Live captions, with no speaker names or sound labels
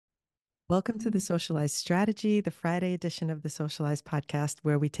Welcome to the Socialize Strategy, the Friday edition of the Socialize podcast,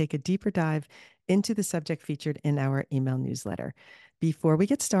 where we take a deeper dive into the subject featured in our email newsletter. Before we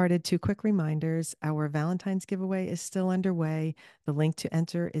get started, two quick reminders. Our Valentine's giveaway is still underway. The link to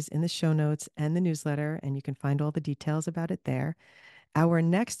enter is in the show notes and the newsletter, and you can find all the details about it there. Our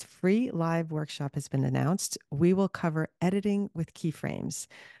next free live workshop has been announced. We will cover editing with keyframes.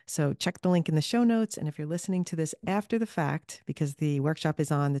 So check the link in the show notes. And if you're listening to this after the fact, because the workshop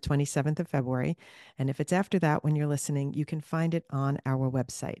is on the 27th of February, and if it's after that when you're listening, you can find it on our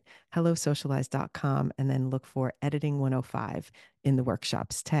website, hellosocialize.com, and then look for Editing 105 in the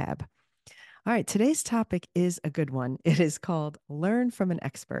workshops tab. All right, today's topic is a good one. It is called Learn from an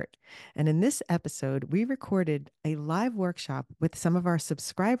Expert. And in this episode, we recorded a live workshop with some of our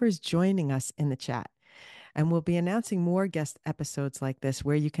subscribers joining us in the chat. And we'll be announcing more guest episodes like this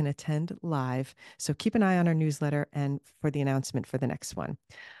where you can attend live. So keep an eye on our newsletter and for the announcement for the next one.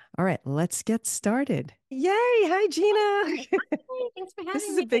 All right, let's get started. Yay. Hi, Gina. Hey, thanks for This having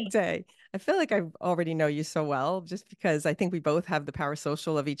is a me. big day. I feel like I already know you so well just because I think we both have the power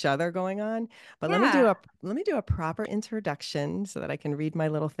social of each other going on. But Yeah. let me do a proper introduction so that I can read my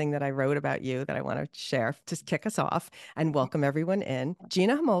little thing that I wrote about you that I want to share to kick us off and welcome everyone in.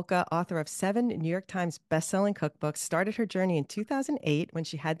 Gina Homolka, author of 7 New York Times bestselling cookbooks, started her journey in 2008 when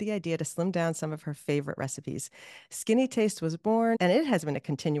she had the idea to slim down some of her favorite recipes. Skinny Taste was born, and it has been a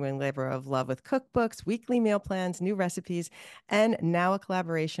continuing labor of love with cookbooks, weekly meal plans, new recipes, and now a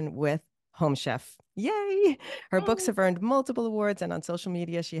collaboration with Home Chef. Yay! Her books Yay. have earned multiple awards, and on social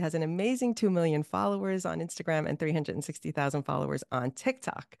media, she has an amazing 2 million followers on Instagram and 360,000 followers on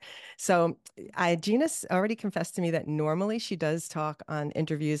TikTok. So, Gina's already confessed to me that normally she does talk on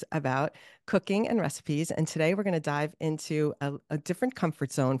interviews about cooking and recipes. And today we're going to dive into a different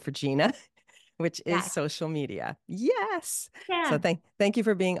comfort zone for Gina, which is Yes. social media. Yes. So Yeah. thank you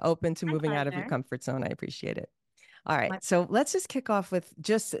for being open to My moving out of your pleasure. comfort zone. I appreciate it. All right. My, So let's just kick off with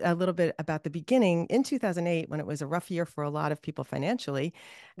just a little bit about the beginning in 2008 when it was a rough year for a lot of people financially.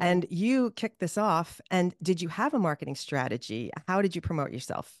 right. And you kicked this off. And did you have a marketing strategy? How did you promote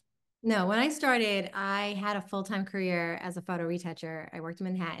yourself? No, when I started, I had a full-time career as a photo retoucher. I worked in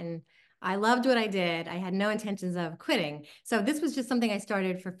Manhattan. I loved what I did. I had no intentions of quitting. So this was just something I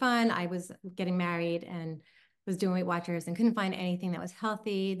started for fun. I was getting married and was doing Weight Watchers and couldn't find anything that was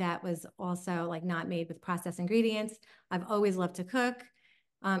healthy, that was also like not made with processed ingredients. I've always loved to cook.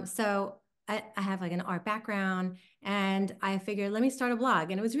 So I have like an art background and I figured, let me start a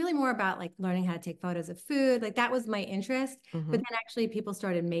blog. And it was really more about like learning how to take photos of food. Like that was my interest. But Hmm. then actually people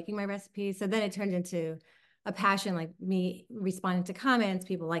started making my recipes. So then it turned into a passion, like me responding to comments,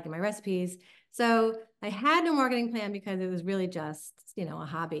 people liking my recipes. So I had no marketing plan because it was really just, a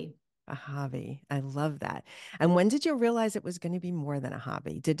hobby. A hobby. I love that. And when did you realize it was going to be more than a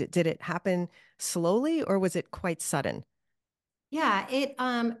hobby? Did it happen slowly or was it quite sudden? Yeah, it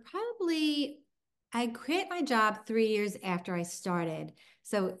probably I quit my job 3 years after I started.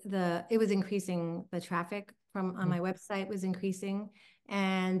 So it was increasing the traffic from on Mm. my website was increasing.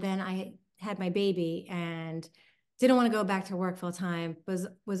 And then I had my baby and didn't want to go back to work full time,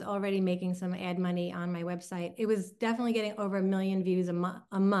 was already making some ad money on my website. It was definitely getting over 1 million views a month,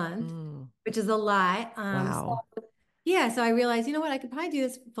 Mm. which is a lot. Wow. Yeah, so I realized, you know what, I could probably do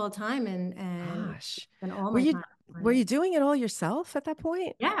this full time and Gosh. spend all Were my you time on were you it. doing it all yourself at that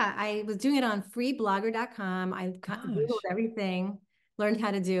point? Yeah, I was doing it on freeblogger.com. I Googled Gosh. everything, learned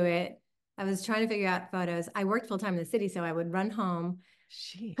how to do it. I was trying to figure out photos. I worked full time in the city, so I would run home,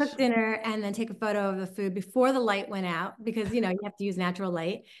 cook Sheesh. dinner, and then take a photo of the food before the light went out because, you have to use natural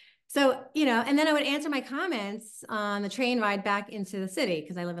light. So, and then I would answer my comments on the train ride back into the city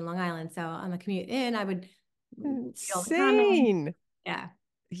because I live in Long Island. So on the commute in, I would read all the comments. Insane. Yeah.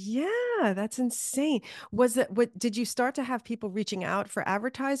 Yeah, that's insane. Was it what did you start to have people reaching out for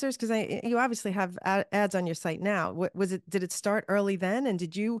advertisers? Because you obviously have ads on your site now. What was it? Did it start early then? And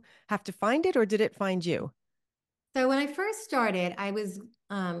did you have to find it or did it find you? So when I first started, I was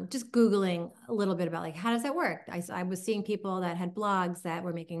just Googling a little bit about like how does that work? I was seeing people that had blogs that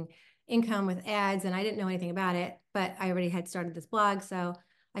were making income with ads, and I didn't know anything about it, but I already had started this blog, so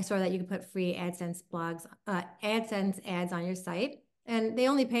I saw that you could put free AdSense ads on your site, and they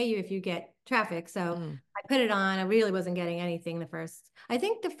only pay you if you get traffic. So Mm. I put it on. I really wasn't getting anything I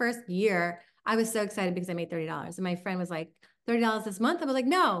think the first year, I was so excited because I made $30, and my friend was like, $30 this month. I was like,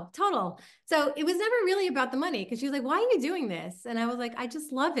 no, total. So it was never really about the money because she was like, why are you doing this? And I was like, I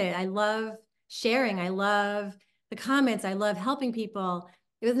just love it. I love sharing. I love the comments. I love helping people.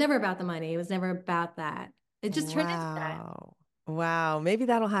 It was never about the money. It was never about that. It just turned into that. Wow. Wow, maybe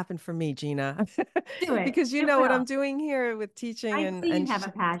that'll happen for me, Gina. Do it. Because you It know what will. I'm doing here with teaching I see you and have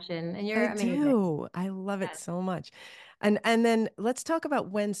a passion and I you're amazing. do. I love it Yes. so much. And then let's talk about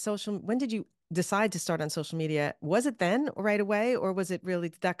when did you decide to start on social media? Was it then right away or was it really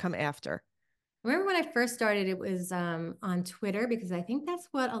did that come after? Remember when I first started, it was on Twitter because I think that's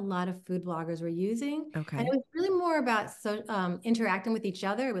what a lot of food bloggers were using. And it Okay. was really more about interacting with each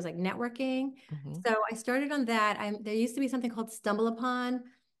other. It was like networking. Hmm. So I started on that. There used to be something called Stumble Upon.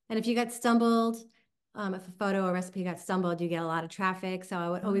 And if you got stumbled, if a photo or recipe got stumbled, you get a lot of traffic. So I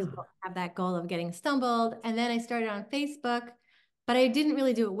would always Oh, have that goal of getting stumbled. And then I started on Facebook, but I didn't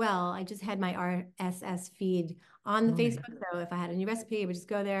really do it well. I just had my RSS feed on the right. Facebook. So if I had a new recipe, I would just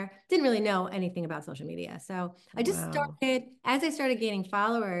go there. Didn't really know anything about social media. So I just Wow. started, as I started gaining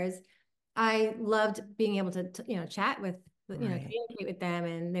followers, I loved being able to chat with, Right. communicate with them.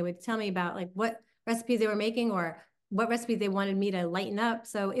 And they would tell me about like what recipes they were making or what recipes they wanted me to lighten up.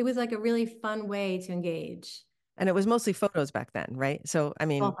 So it was like a really fun way to engage. And it was mostly photos back then, right? So,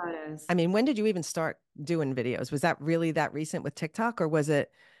 All photos. when did you even start doing videos? Was that really that recent with TikTok or was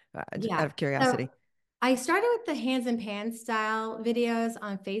it out Yeah. of curiosity? So I started with the hands and pans style videos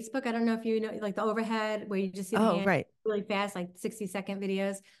on Facebook. I don't know if you know, like the overhead where you just see the Oh, hand right. really fast, like 60-second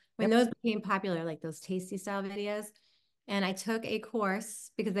videos. When Yep. those became popular, like those tasty style videos. And I took a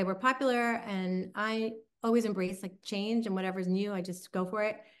course because they were popular and I always embrace like change and whatever's new, I just go for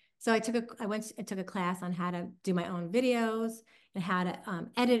it. So I took a class on how to do my own videos and how to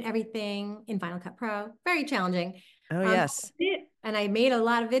edit everything in Final Cut Pro. Very challenging. Oh, Um, yes. and I made a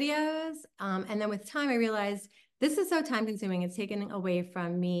lot of videos. And then with time, I realized this is so time consuming. It's taken away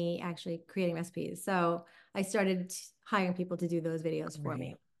from me actually creating recipes. So I started hiring people to do those videos for Right.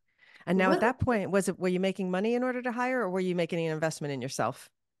 me. And It now at wasn't that point, were you making money in order to hire or were you making an investment in yourself?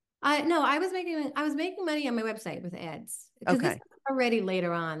 I no, I was making money on my website with ads because this Okay. was already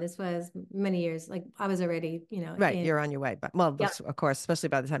later on. This was many years, like I was already, Right. in You're on your way. But well, yep, of course, especially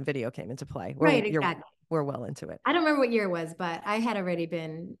by the time video came into play. right, exactly. We're well into it. I don't remember what year it was, but I had already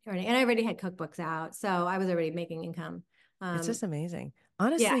been earning, and I already had cookbooks out, so I was already making income. It's Um, just amazing. yeah,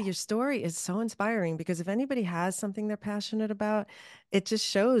 Honestly, your story is so inspiring because if anybody has something they're passionate about, it just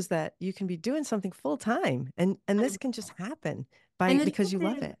shows that you can be doing something full time and this can just happen by and the because truth you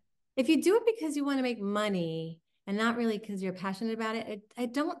love is, it. if you do it because you want to make money and not really because you're passionate about it, I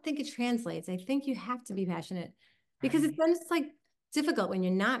don't think it translates. I think you have to be passionate because it's Right. then it's like difficult when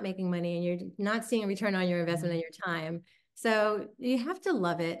you're not making money and you're not seeing a return on your investment and Mhm. your time. So you have to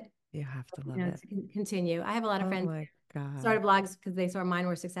love it, You have to love it. to continue. I have a lot of Oh friends my who God. started blogs because they saw mine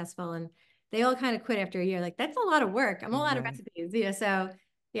were successful and they all kind of quit after a year. Like that's a lot of work. I'm a lot of Right. recipes, so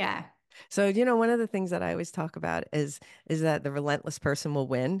yeah, So, one of the things that I always talk about is that the relentless person will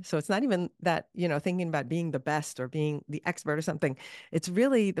win. So it's not even that, thinking about being the best or being the expert or something. It's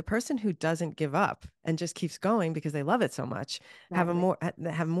really the person who doesn't give up and just keeps going because they love it so much, exactly.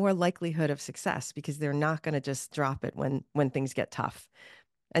 have more likelihood of success because they're not going to just drop it when things get tough.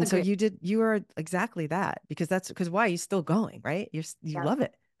 And so Agree. you are exactly that because why you still going, right? You Yeah. love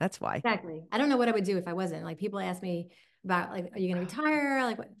it. That's why. Exactly. I don't know what I would do if I wasn't. Like people ask me about like, are you going to retire?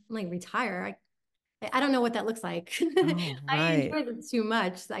 Like what? I'm like retire. I don't know what that looks like. Oh, I right. enjoy it too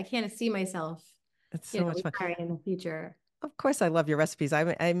much. So I can't see myself, It's so much fun. retiring in the future. Of course, I love your recipes. I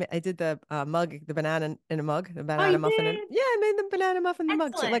did the mug, the banana in a mug, the Oh, banana you muffin, and did? yeah, I made the banana muffin in the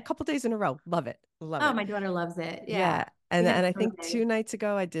mug like Excellent. a couple days in a row. Love it, love Oh, it. my daughter loves it. Yeah, Yeah. and We had and the I same think thing. 2 nights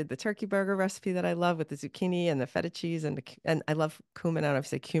ago I did the turkey burger recipe that I love with the zucchini and the feta cheese and I love cumin. I don't know if you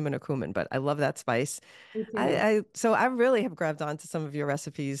say cumin or cumin, but I love that spice. Me too. So I really have grabbed onto some of your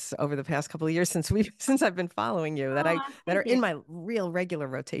recipes over the past couple of years since we since I've been following you Oh, that are thank in you. my real regular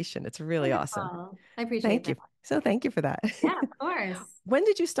rotation. It's really awesome. Wonderful. I appreciate Thank that. you. So thank you for that. Yeah, of course. When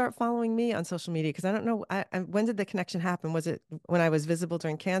did you start following me on social media? Because I don't know, when did the connection happen? Was it when I was visible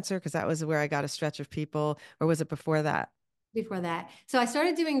during cancer? Because that was where I got a stretch of people, or was it before that? Before that. So I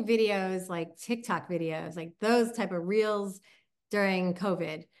started doing videos like TikTok videos, like those type of reels during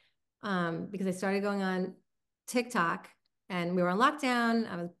COVID. Because I started going on TikTok and we were on lockdown.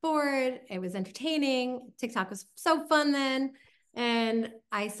 I was bored. It was entertaining. TikTok was so fun then. And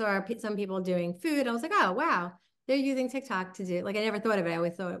I saw some people doing food. I was like, oh, wow, they're using TikTok to do, like, I never thought of it. I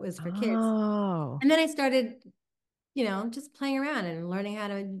always thought it was for kids. Oh. And then I started, just playing around and learning how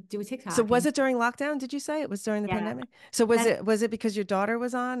to do So TikTok. was And it during lockdown? Did you say it was during the yeah, pandemic? So that's, was it because your daughter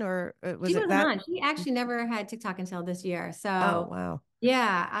was on, or was she it wasn't that? on. She actually never had TikTok until this year. Oh, So wow.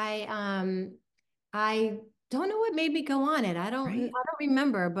 yeah, I don't know what made me go on it. I Right? don't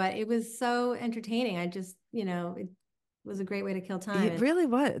remember, but it was so entertaining. I just, was a great way to kill time. It And really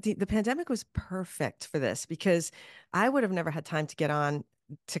was. The pandemic was perfect for this because I would have never had time to get on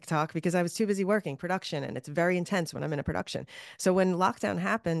TikTok because I was too busy working production and it's very intense when I'm in a production. So when lockdown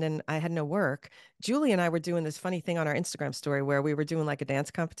happened and I had no work, Julie and I were doing this funny thing on our Instagram story where we were doing like a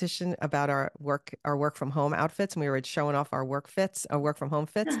dance competition about our work from home outfits, and we were showing off our work fits, our work from home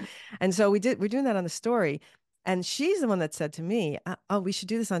fits. And so we're doing that on the story. And she's the one that said to me, "Oh, we should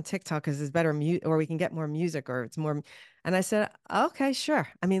do this on TikTok because it's better or we can get more music, or it's more." And I said, "Okay, sure."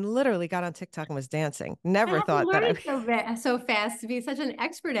 I mean, literally got on TikTok and was dancing. I Never have to thought that learn I. it so fast to be such an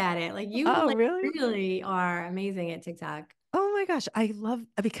expert at it. Like you Oh, like really? really are amazing at TikTok. Oh my gosh, I love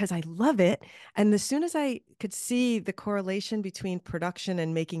because I love it. And as soon as I could see the correlation between production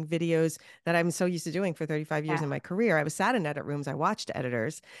and making videos that I'm so used to doing for 35 years Yeah. in my career, I was sat in edit rooms, I watched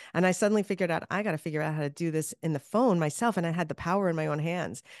editors, and I suddenly figured out I got to figure out how to do this in the phone myself. And I had the power in my own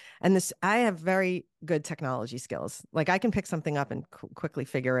hands. And this, I have very good technology skills. Like I can pick something up and quickly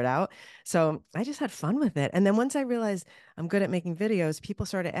figure it out. So I just had fun with it. And then once I realized I'm good at making videos, people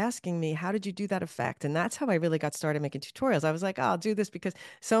started asking me, how did you do that effect? And that's how I really got started making tutorials. I was like, oh, I'll do this because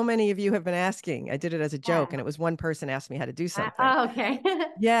so many of you have been asking. I did it as a joke, and Yeah. it was one person asked me how to do something. Oh, okay.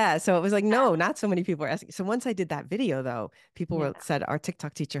 Yeah. So it was like, no, not so many people are asking. So once I did that video, though, people Yeah. said, our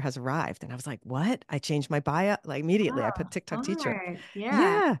TikTok teacher has arrived. And I was like, what? I changed my bio like immediately. I Oh, put TikTok teacher. smart. Yeah.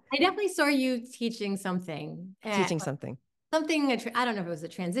 Yeah. I definitely saw you teaching something at Teaching something. something, I don't know if it was a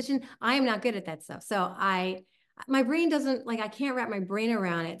transition. I am not good at that stuff. So my brain doesn't like, I can't wrap my brain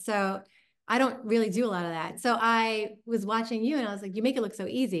around it. So I don't really do a lot of that. So I was watching you and I was like, you make it look so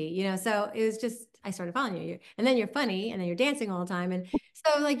easy, So it was just, I started following you. And then you're funny and then you're dancing all the time. And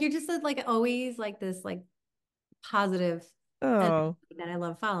so like, you're just like always like this, like positive energy Oh. that I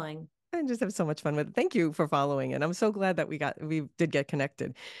love following. I just have so much fun with it. Thank you for following. And I'm so glad that we did get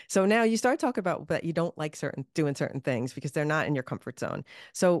connected. So now you start talking about that you don't like doing certain things because they're not in your comfort zone.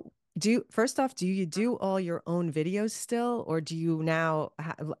 So first off, do you do all your own videos still, or do you now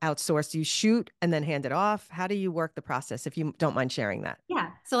outsource? Do you shoot and then hand it off? How do you work the process if you don't mind sharing that? Yeah.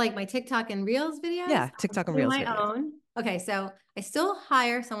 So like my TikTok and Reels videos, Yeah, TikTok and do Reels my videos. own. Okay, so I still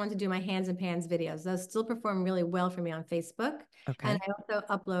hire someone to do my hands and pans videos. Those still perform really well for me on Facebook. And Okay. I also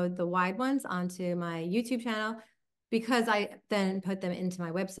upload the wide ones onto my YouTube channel because I then put them into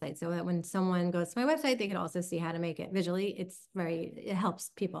my website so that when someone goes to my website, they can also see how to make it visually. It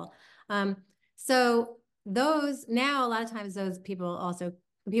helps people. So those now a lot of times those people also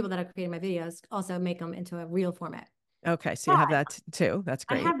the people that are creating my videos also make them into a real format. Okay, so you have that too. That's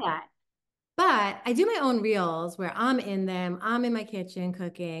I great. have that. But I do my own reels where I'm in them, I'm in my kitchen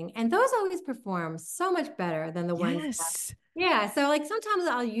cooking, and those always perform so much better than the ones that, Yes. yeah. So like sometimes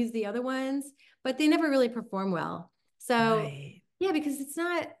I'll use the other ones, but they never really perform well. So Right. yeah, because it's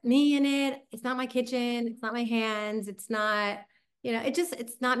not me in it, it's not my kitchen, it's not my hands, it's not,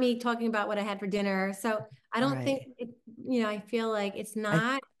 it's not me talking about what I had for dinner. So I don't think Right. I feel like it's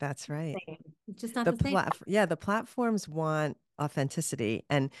not That's the right. same. It's just not the same. Yeah, the platforms want authenticity.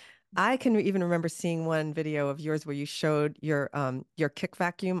 And I can even remember seeing one video of yours where you showed your kick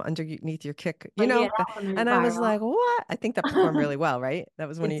vacuum underneath your kick, But yeah, that and one I was viral. like, what? I think that performed really well, right? That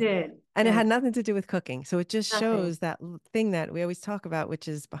was when It you did. and it Yeah, had nothing to do with cooking. So it just nothing. shows that thing that we always talk about, which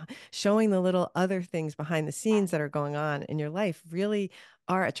is showing the little other things behind the scenes that are going on in your life really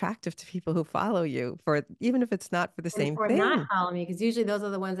are attractive to people who follow you for even if it's not for the And same or not thing. follow me because usually those are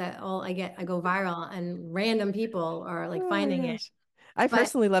the ones that I go viral and random people are like Oh my finding it. gosh. I But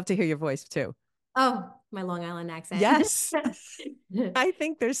personally love to hear your voice too. my Long Island accent. Yes. I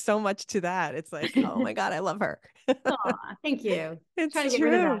think there's so much to that. It's like, oh my God, I love her. Aw, thank you. Trying to It's get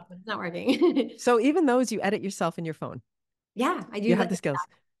rid of that, true. but it's not working. So even those you edit yourself in your phone. Yeah, I You do have that. the skills.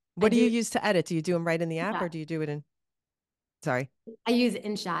 I What do you do. use to edit? Do you do them right in the app or do you do it in, sorry. I use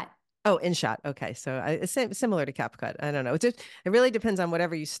InShot. Oh, InShot. Okay. So it's similar to CapCut. I don't know. It really depends on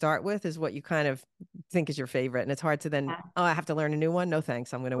whatever you start with is what you kind of think is your favorite. And it's hard to then, Yeah. oh, I have to learn a new one. No,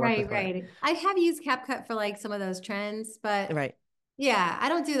 thanks. I'm going to work Right, with what right. I have used CapCut for like some of those trends, but right. yeah, I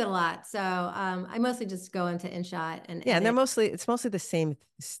don't do that a lot. So I mostly just go into InShot and Yeah, and edit. it's mostly the same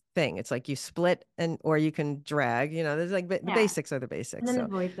thing. It's like you split or you can drag, there's like the Yeah. basics are the And basics. then the So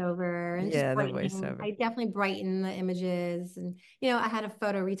voiceover and just yeah, the brightening. voiceover. I definitely brighten the images. And, I had a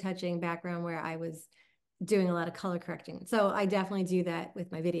photo retouching background where I was doing a lot of color correcting. So I definitely do that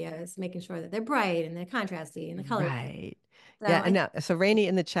with my videos, making sure that they're bright and they're contrasty and the colors. Right. So Yeah, and I, now so Rainey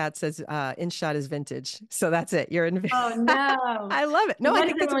in the chat says InShot is vintage. So that's it. You're in oh no. I love it. No, I What is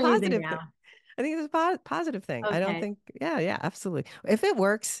think that's a everyone using positive thing. now? I think it's a positive thing. I don't Okay. think yeah, yeah, absolutely. If it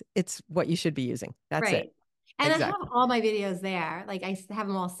works, it's what you should be using. That's it. Right. And I have Exactly. all my videos there. Like I have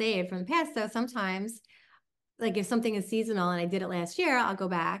them all saved from the past. So sometimes like if something is seasonal and I did it last year, I'll go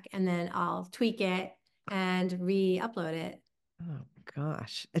back and then I'll tweak it and re-upload it. Oh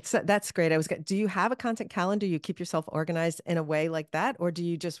gosh, that's great. Do you have a content calendar? You keep yourself organized in a way like that, or do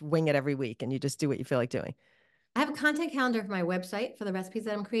you just wing it every week and you just do what you feel like doing? I have a content calendar for my website for the recipes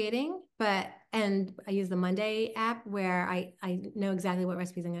that I'm creating, and I use the Monday app where I know exactly what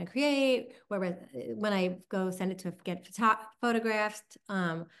recipes I'm going to create, when I go send it to get photographs,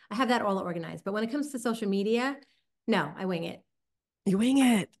 I have that all organized. But when it comes to social media, no, I wing it. You wing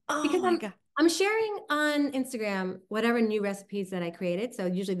it. Oh Because my God. I'm sharing on Instagram whatever new recipes that I created. So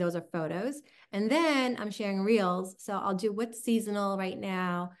usually those are photos. And then I'm sharing reels. So I'll do what's seasonal right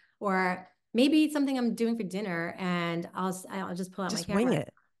now, or maybe it's something I'm doing for dinner and I'll just pull out my Just wing camera.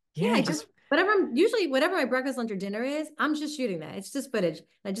 it. Yeah, Yeah, I just just whatever my breakfast, lunch, or dinner is, I'm just shooting that. It's just footage.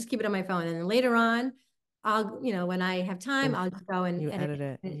 I just keep it on my phone. And then later on, when I have time, when I'll just go and you edit edit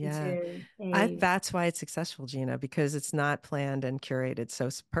it. it Yeah. into a That's why it's successful, Gina, because it's not planned and curated so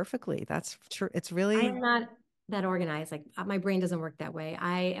perfectly. That's true. It's I really, am not that organized. Like my brain doesn't work that way.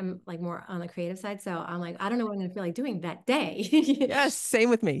 I am like more on the creative side. So I'm like, I don't know what I'm gonna feel like doing that day. yes, same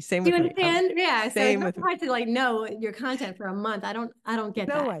with me. Same You with me. understand? Yeah. So it's Same really with me. hard to like know your content for a month. I don't get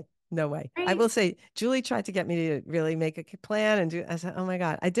No that. way. No way. I Right? will say, Julie tried to get me to really make a plan and do. I said, "Oh my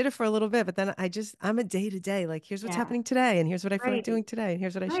God, I did it for a little bit, but then I'm a day to day. Like, here's what's Yeah. happening today, and here's what I feel like Right. doing today, and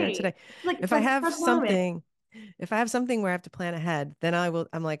here's what I shared Right. today. Like If I the have present moment. something, if I have something where I have to plan ahead, then I will.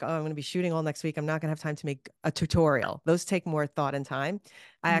 I'm like, oh, I'm going to be shooting all next week. I'm not going to have time to make a tutorial. Those take more thought and time.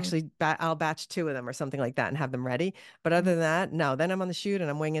 Mhm. I'll batch two of them or something like that and have them ready. But other Mhm. than that, no. Then I'm on the shoot and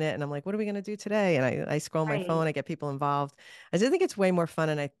I'm winging it, and I'm like, what are we going to do today? And I scroll my Right. phone. I get people involved. I just think it's way more fun,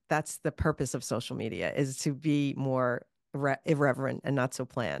 and that's the purpose of social media is to be more irreverent and not so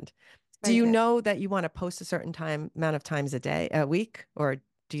planned. Do Very you true. know that you want to post a certain amount of times a week, or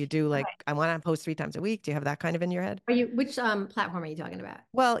do you do like, Okay. I want to post 3 times a week? Do you have that kind of in your head? Which platform are you talking about?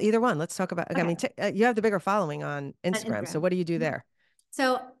 Well, either one. Let's talk about, I mean, Okay. you have the bigger following on On Instagram. So Instagram. what do you do Mhm. there?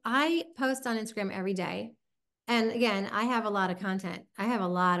 So I post on Instagram every day. And again, I have a lot of content. I have a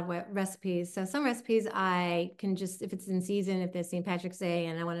lot of recipes. So some recipes I can just, if it's in season, if there's St. Patrick's Day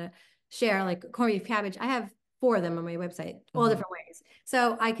and I want to share like corned beef cabbage, I have 4 of them on my website, all Hmm. different ways.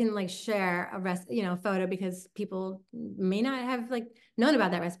 So I can like share photo because people may not have like known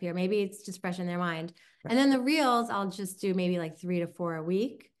about that recipe, or maybe it's just fresh in their mind. And Right. then the reels, I'll just do maybe like 3 to 4 a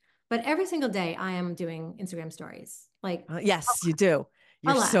week. But every single day I am doing Instagram stories, like Yes, you do.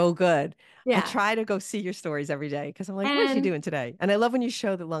 You're a lot. so good. I Yeah. try to go see your stories every day because I'm like, what is she And doing today? And I love when you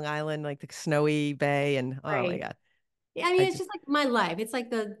show the Long Island, like the snowy bay, and oh my right. God. Yeah, I I mean, it's just, just like my life. It's like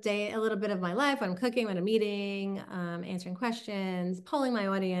the day, a little bit of my life when I'm cooking, when I'm eating, answering questions, polling my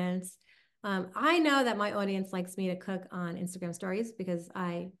audience. I know that my audience likes me to cook on Instagram stories because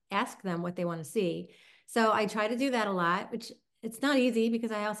I ask them what they want to see. So I try to do that a lot, which it's not easy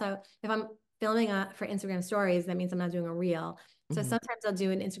because I also, if I'm filming for Instagram stories, that means I'm not doing a reel. So mhm. sometimes I'll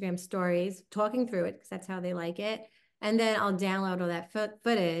do an Instagram stories talking through it because that's how they like it. And then I'll download all that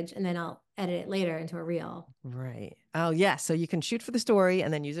footage and then I'll edit it later into a reel. Right. Oh, yeah. So you can shoot for the story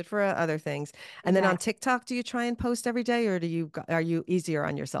and then use it for other things. And then on Exactly. TikTok, do you try and post every day, or are you easier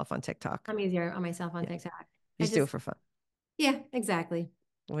on yourself on TikTok? I'm easier on myself on Yeah. TikTok. You I just do it just, for fun yeah, exactly.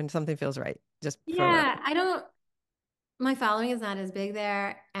 when something feels right. Just throw it up. Yeah, I don't, my following is not as big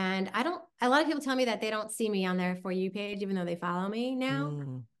there. And a lot of people tell me that they don't see me on their For You page, even though they follow me now.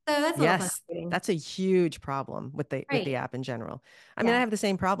 Mm. So that's a little Yes, frustrating. that's a huge problem with the Right. app in general. I mean, I Yeah. have the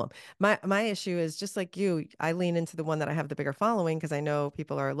same problem. My issue is just like you, I lean into the one that I have the bigger following because I know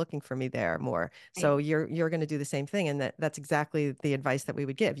people are looking for me there more. So Right. you're going to do the same thing, and that's exactly the advice that we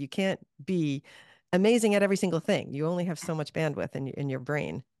would give. You can't be amazing at every single thing. You only have so much bandwidth in your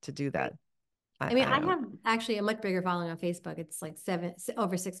brain to do Right. that. I mean, I I don't. have actually a much bigger following on Facebook. It's like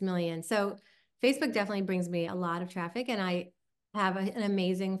over 6 million. So Facebook definitely brings me a lot of traffic, and I have an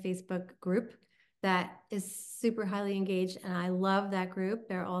amazing Facebook group that is super highly engaged, and I love that group.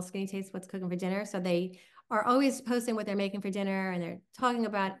 They're all Skinny Taste What's Cooking for Dinner, so they are always posting what they're making for dinner, and they're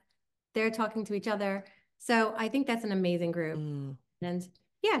talking to each other. So I think that's an amazing group, Mm. and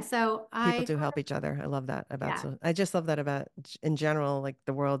yeah, so People do help each other. I love that yeah, I just love that about in general, like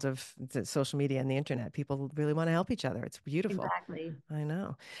the world of the social media and the internet. People really want to help each other. It's beautiful. exactly. I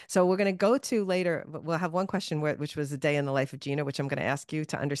know. So we're going to go to later. We'll have one question which was the day in the life of Gina, which I'm going to ask you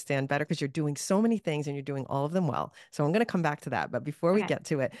to understand better because you're doing so many things and you're doing all of them well. So I'm going to come back to that. But before we Okay. get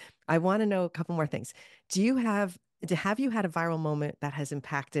to it, I want to know a couple more things. Do you have have you had a viral moment that has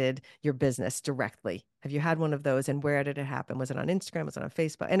impacted your business directly? Have you had one of those, and where did it happen? Was it on Instagram? Was it on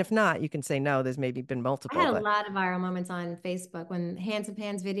Facebook? And if not, you can say no, there's maybe been I multiple, had a but lot of viral moments on Facebook when Hands and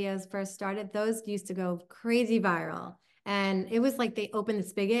Pans videos first started. Those used to go crazy viral. And it was like they opened the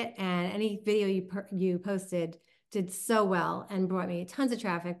spigot and any video you posted did so well and brought me tons of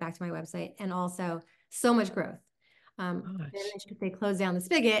traffic back to my website and also so much growth. Then gosh, they closed down the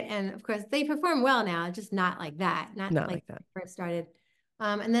spigot and of course they perform well now, just not like that, not not like like that. when I first started.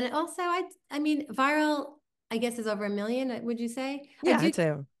 And then it also, I mean, viral, I guess is over a million, would you say? I Yeah, do I'd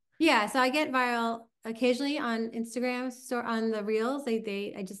say, yeah, so I get viral occasionally on Instagram, so on the Reels.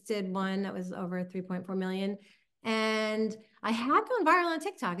 I just did one that was over 3.4 million. And I have gone viral on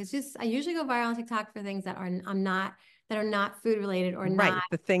TikTok. It's just I usually go viral on TikTok for things that are not food related or right.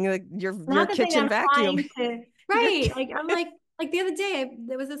 The thing that your not the thing that kitchen I'm vacuum, trying to your right. Like I'm like the other day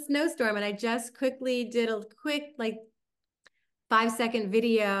there was a snowstorm and I just quickly did a quick like 5-second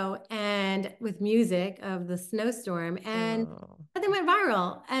video and with music of the snowstorm and oh, they went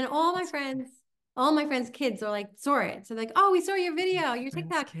viral and it's all my friends kids are like saw it so like oh we saw your your video your friends'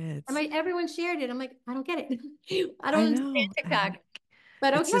 TikTok and kids. my everyone shared it. I'm like I don't get it. I don't I understand know. TikTok,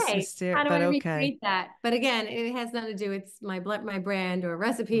 but It's just okay, mysterious, how do but I okay. recreate that? But again it has nothing to do with my brand or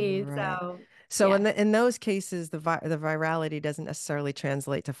recipes, Right. so So yeah. in those cases, the virality doesn't necessarily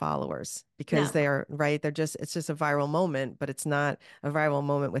translate to followers because No, they are right. They're just it's just a viral moment, but it's not a viral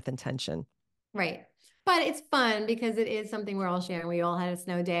moment with intention. right. But it's fun because it is something we're all sharing. We all had a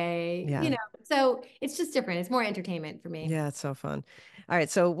snow day, Yeah. so it's just different. It's more entertainment for me Yeah, it's so fun. All right.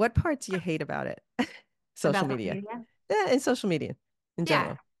 So what part do you hate about it? Social about social media. media. Yeah, in social media in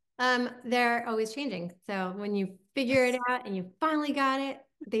Yeah. general. They're always changing. So when you figure it out and you finally got it,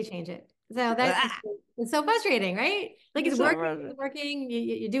 they change it. So that is Ah, it's so frustrating, right? Like it's so it's frustrating. working,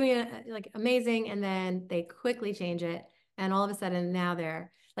 you're doing it like amazing, and then they quickly change it. And all of a sudden now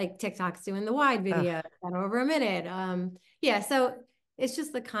they're like TikTok's doing the wide Ugh, video that are over a minute. Yeah, so it's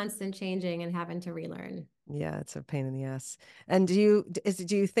just the constant changing and having to relearn. yeah, it's a pain in the ass. And do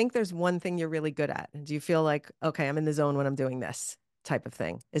you think there's one thing you're really good at? Do you feel like, okay, I'm in the zone when I'm doing this type of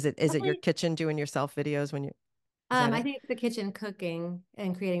thing? Is it your Definitely. kitchen doing yourself videos when you is that I it? think the kitchen cooking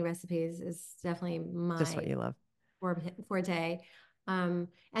and creating recipes is definitely Just what my you love. forte. And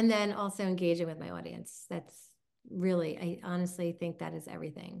then also engaging with my audience. That's really, I honestly think that is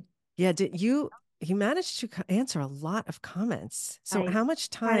everything. Yeah, did you managed to answer a lot of comments. So I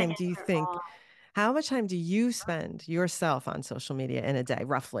try to answer all how much time do you spend yourself on social media in a day,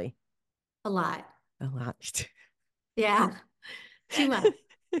 roughly? a lot. A lot. Yeah, too much.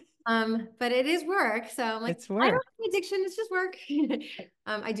 But it is work. So I'm like, It's I don't work. have addiction, it's just work.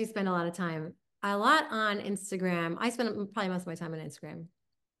 I do spend a lot of time, a lot on Instagram. I spend probably most of my time on Instagram.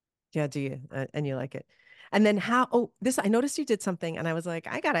 Yeah, do you? And you like it. And then this, I noticed you did something and I was like,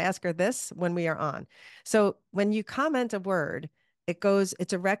 I got to ask her this when we are on. So when you comment a word, it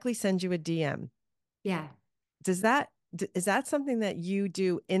directly sends you a DM. Yeah, Is that something that you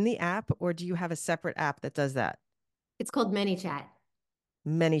do in the app or do you have a separate app that does that? it's called ManyChat.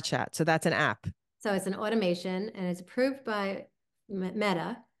 ManyChat. So that's an app. So it's an automation and it's approved by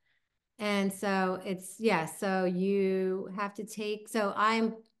Meta. And so it's, yeah, so you have to take, so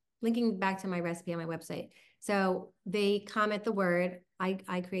I'm linking back to my recipe on my website. So they comment the word,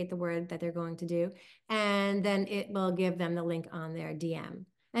 I create the word that they're going to do, and then it will give them the link on their DM.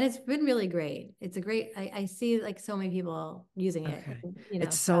 And it's been really great. It's a great, I see like so many people using it, Okay.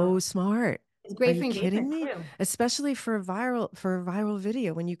 It's so so smart. it's Are great you for kidding engagement me? too. Especially for a viral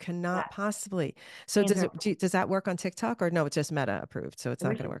video when you Yeah, cannot possibly. So answer. does that work on TikTok or no, it's just Meta approved, so it's I not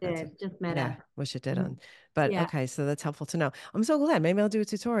wish going to it work on TikTok. did, just Yeah, Meta. wish it did Mhm. on. But Yeah. okay, so that's helpful to know. I'm so glad. Maybe I'll do a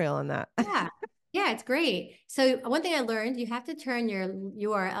tutorial on that. Yeah. Yeah, it's great. So one thing I learned, you have to turn your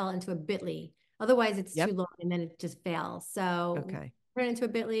URL into a bit.ly. Otherwise, it's too Yep. long and then it just fails. So Okay. turn it into a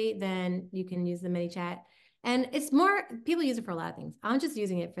bit.ly, then you can use the mini chat. And it's more, people use it for a lot of things. I'm just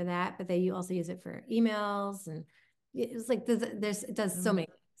using it for that, but they also use it for emails and it's like it does so many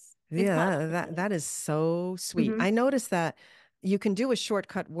things. It's Yeah, fun. that is so sweet. I Mhm. noticed that you can do a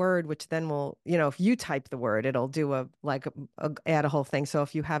shortcut word, which then will, if you type the word, it'll do add a whole thing. So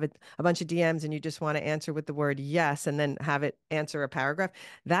if you have a bunch of DMs and you just want to answer with the word yes and then have it answer a paragraph,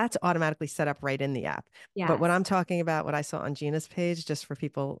 that's automatically set up right in the app. But what Yes. I'm talking about, what I saw on Gina's page, just for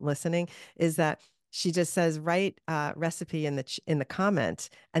people listening, is that She just says write recipe in in the comment,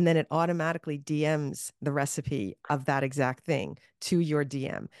 and then it automatically DMs the recipe of that exact thing to your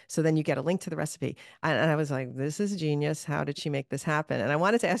DM. So then you get a link to the recipe. And I was like, this is genius. How did she make this happen? And I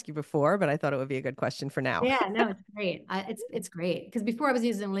wanted to ask you before, but I thought it would be a good question for now. Yeah, no, it's great. It's great because before I was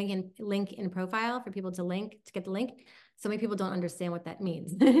using link in profile for people to link to get the link. So many people don't understand what that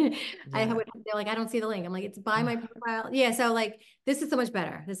means. Yeah. They're like, I don't see the link. I'm like, it's by my Ugh, profile. Yeah, so like this is so much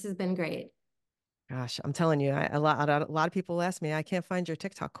better. This has been great. gosh, I'm telling you, a lot of people ask me, I can't find your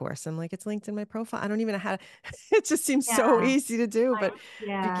TikTok course. I'm like, it's linked in my profile. I don't even know how to, it just seems so Yeah, easy to do, but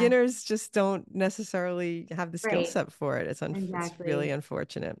yeah, beginners just don't necessarily have the skill great. set for it. It's really Exactly.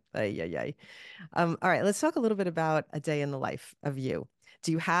 unfortunate. Ay, ay, ay. All right, let's talk a little bit about a day in the life of you.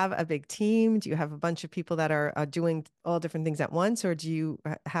 Do you have a big team? Do you have a bunch of people that are doing all different things at once, or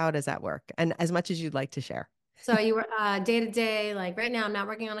how does that work? And as much as you'd like to share. So you were day to day, like right now, I'm not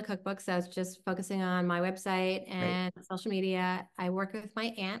working on a cookbook, so it's just focusing on my website Right. and social media. I work with my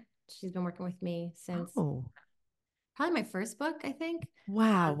aunt. She's been working with me since Oh, probably my first book, I think.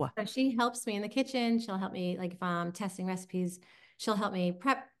 wow. So she helps me in the kitchen. She'll help me, like if I'm testing recipes, she'll help me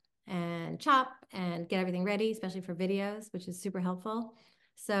prep and chop and get everything ready, especially for videos, which is super helpful.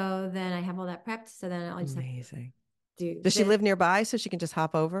 So then I have all that prepped. So then I just have to Amazing. do Does she this. live nearby so she can just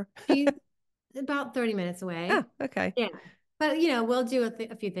hop over? She's about 30 minutes Oh, away. okay. Yeah. But we'll do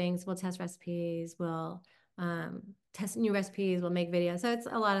a few things. We'll test recipes. We'll test new recipes. We'll make videos. So it's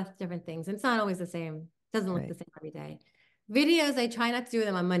a lot of different things. It's not always the same. Doesn't look the Right. same every day. Videos, I try not to do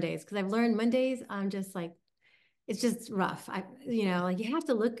them on Mondays because I've learned Mondays, I'm just like, it's just rough. Like you have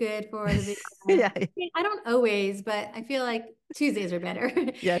to look good for the video. Yeah. I don't always, but I feel like Tuesdays are better.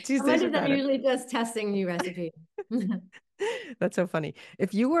 Yeah. On Tuesdays are Mondays, I'm better. usually just testing new recipes. That's so funny.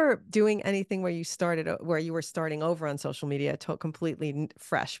 If you were doing anything where you were starting over on social media completely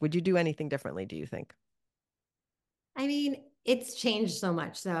fresh, would you do anything differently, do you think? I mean, it's changed so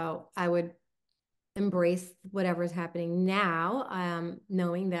much. So I would embrace whatever is happening now,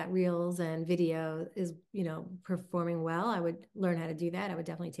 knowing that reels and video is, performing well. I would learn how to do that. I would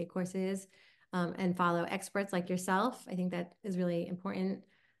definitely take courses, and follow experts like yourself. I think that is really important.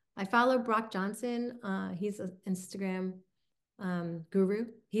 I follow Brock Johnson. He's an Instagram guru.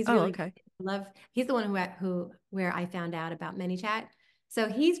 He's Oh, really okay. he's the one where I found out about ManyChat. So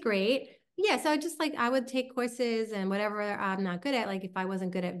he's great. Yeah, so just like I would take courses and whatever I'm not good at, like if I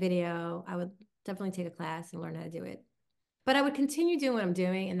wasn't good at video, I would definitely take a class and learn how to do it. But I would continue doing what I'm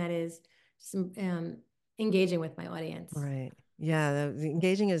doing, and that is just engaging with my audience. Right. Yeah, the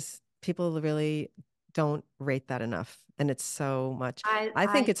engaging is people really don't rate that enough. And it's so much. I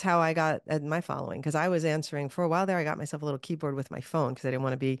think I it's how I got my following because I was answering for a while there. I got myself a little keyboard with my phone because I didn't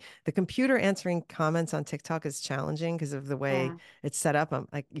want to be the computer answering comments on TikTok is challenging because of the way Yeah, it's set up. I'm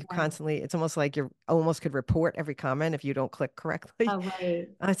like you yeah. constantly, it's almost like you're almost could report every comment if you don't click correctly. Oh, right.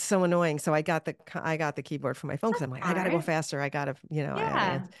 It's so annoying. So I got the keyboard for my phone because That's I'm like, I gotta go smart. faster. I gotta Yeah,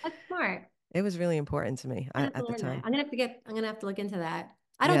 answer. that's smart. It was really important to me I'm gonna have to at the learn that. time. I'm gonna have to look into that.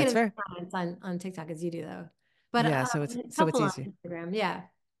 I don't Yeah, get it's as many very. comments on TikTok as you do though, but Yeah, it's so it's helpful on easy. Instagram. Yeah.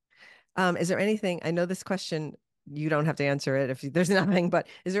 Is there anything, I know this question, you don't have to answer it if there's nothing, but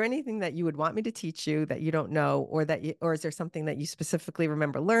is there anything that you would want me to teach you that you don't know, or is there something that you specifically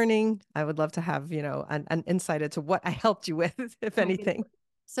remember learning? I would love to have, an insight into what I helped you with, if Oh my goodness. anything.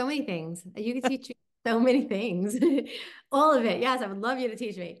 So many things. You could teach me so many things. All of it. Yes, I would love you to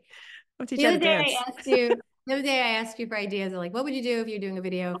teach me. I'll teach The you how other to day dance. the other day I asked you for ideas of like, what would you do if you're doing a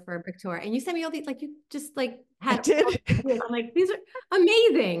video for a book tour? And you sent me all these, like you just like I had all did. these ideas. I'm like, these are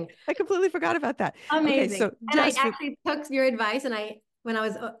amazing. I completely forgot about that. Okay, Amazing. so And I just actually took your advice and when I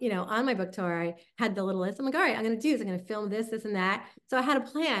was, on my book tour, I had the little list. I'm like, all right, I'm going to do this. I'm going to film this, and that. So I had a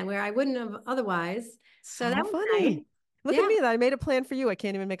plan where I wouldn't have otherwise. So that so was nice. funny. Look at Yeah. me. I made a plan for you. I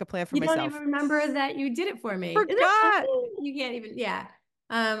can't even make a plan for You don't even myself. remember that you did it for me. Isn't that Forgot. funny? You can't even, yeah.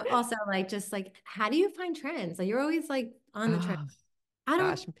 Also like, just like, how do you find trends? Like you're always like on the trend. Oh, I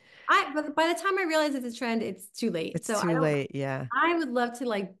gosh. don't, but by the time I realize it's a trend, it's too late. It's So too late. Yeah. I would love to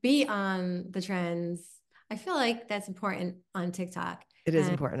like be on the trends. I feel like that's important on TikTok It is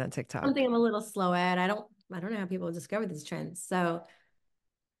and important on TikTok. something I'm a little slow at. I don't know how people discover these trends. So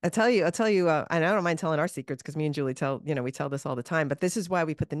I'll tell you, and I don't mind telling our secrets because me and Julie we tell this all the time, but this is why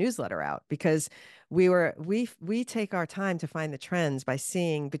we put the newsletter out because we take our time to find the trends by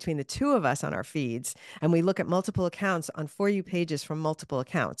seeing between the two of us on our feeds, and we look at multiple accounts on For You pages from multiple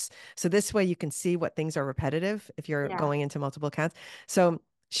accounts. So this way you can see what things are repetitive if you're yeah, going into multiple accounts. So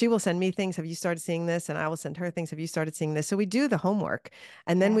she will send me things. Have you started seeing this? And I will send her things. Have you started seeing this? So we do the homework.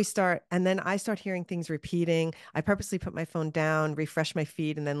 And then Yeah. and then I start hearing things repeating. I purposely put my phone down, refresh my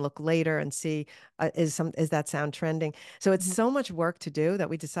feed, and then look later and see is that sound trending? So it's Mhm. so much work to do that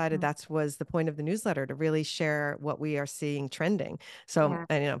we decided Mhm. that was the point of the newsletter to really share what we are seeing trending. So, Yeah.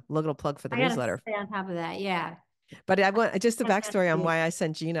 and, little plug for the I gotta newsletter. stay on top of that. Yeah. But I want just a That's backstory on it. why I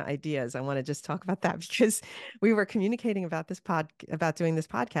sent Gina ideas. I want to just talk about that because we were communicating about about doing this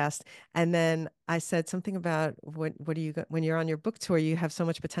podcast, and then I said something about what do you when you're on your book tour, you have so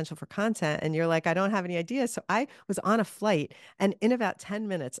much potential for content, and you're like, I don't have any ideas. So I was on a flight, and in about 10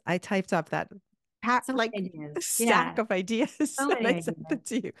 minutes, I typed up that So like many ideas. stack Yeah. of ideas, So and many I sent ideas. them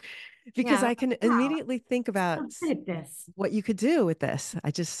to you because Yeah. I can Wow. immediately think about So good at this. what you could do with this.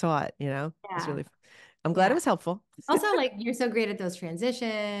 I just saw it, It's Yeah. really, I'm glad it Yeah. was helpful. Also, like you're so great at those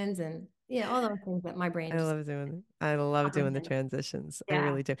transitions and all those things that my brain just I love doing the comprehends. transitions. I Yeah.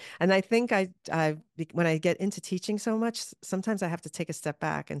 really do. And I think when I get into teaching so much, sometimes I have to take a step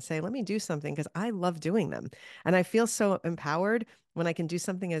back and say, let me do something because I love doing them. And I feel so empowered when I can do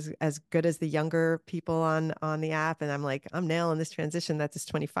something as good as the younger people on the app. And I'm like, I'm nailing this transition that this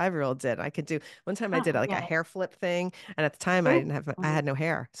 25-year-old did. I could do one time I did like a Yeah. hair flip thing. And at the time I had no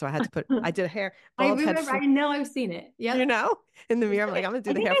hair. So I did a hair I bald head remember, I flip, know I've seen it. you Yep. know, in the mirror. I'm like, I'm gonna do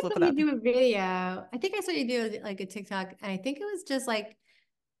I the think hair I flip saw you without do a video. I think I saw you do like a TikTok, and I think it was just like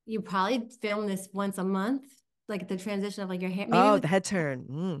you probably film this once a month, like the transition of like your hair. Maybe it Oh, was, the head turn.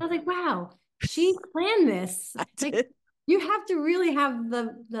 I was like, wow, she planned this. I Like did. you have to really have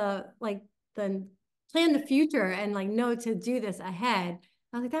the like the plan the future and like know to do this ahead.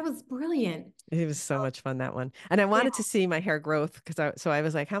 I was like, that was brilliant. It was so much fun, that one. And I Yeah, wanted to see my hair growth so I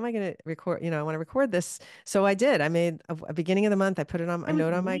was like, how am I going to record? I want to record this. So I did. I made a beginning of the month. I put it on a that was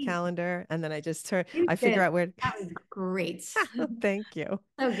note on my amazing. calendar and then You I figure did. out where, That was great. thank you.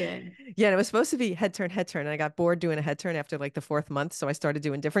 So good. Yeah. And it was supposed to be head turn. And I got bored doing a head turn after like the fourth month. So I started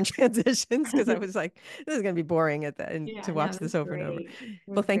doing different transitions because I was like, this is going to be boring and Yeah, to no, watch it was this over and over. great. It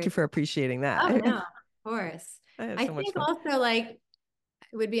Well, was thank you great. for appreciating Oh that. no, of course. I had I so much think fun. also like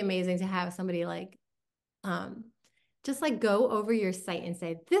it would be amazing to have somebody like um just like go over your site and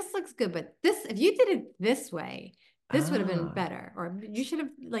say, this looks good, but this if you did it this way, this would have been Ah, better. Or you should have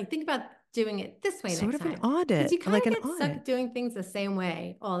like think about doing it this way sort next of an time. Because audit, you kind like of an get stuck audit. doing things the same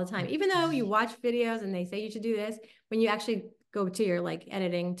way all the time. Even though you watch videos and they say you should do this, when you actually go to your like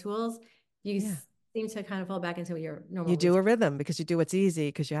editing tools, you Yeah. seem to kind of fall back into your You normal do a routine. rhythm because you do what's easy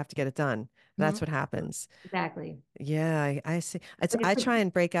because you have to get it done. That's Mhm. what happens. Exactly. Yeah, I see. Like I it's try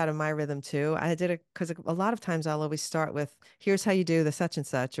and break out of my rhythm too. I did it because a lot of times I'll always start with, here's how you do the such and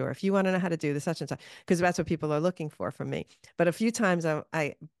such, or if you want to know how to do the such and such, because that's what people are looking for from me. But a few times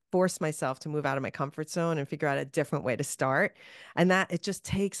I force myself to move out of my comfort zone and figure out a different way to start. And that it just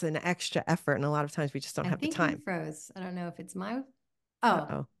takes an extra effort. And a lot of times we just don't I have the think you time. froze. I don't know if it's my. Oh,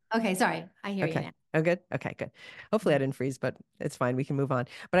 Uh-oh. okay. Sorry. I hear you Okay. now. Oh, good. Okay, good. Hopefully I Mhm. didn't freeze, but it's fine. We can move on.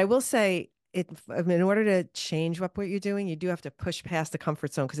 But I will say in order to change what you're doing, you do have to push past the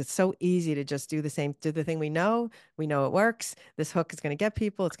comfort zone because it's so easy to just do the thing we know. We know it works. This hook is going to get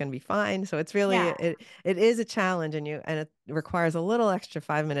people. It's going to be fine. So it's really, Yeah. it is a challenge and it requires a little extra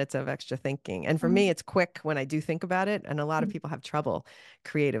 5 minutes of extra thinking. And for me, Mhm. it's quick when I do think about it. And a lot of people have trouble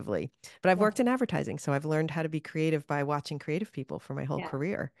creatively, but I've Yeah. worked in advertising. So I've learned how to be creative by watching creative people for my whole Yeah.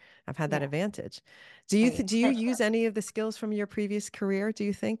 career. I've had that Yeah. advantage. Right. Do you use any of the skills from your previous career, do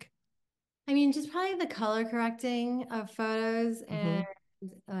you think? I mean, just probably the color correcting of photos Hmm. and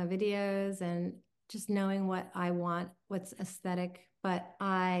videos and just knowing what I want, what's aesthetic, but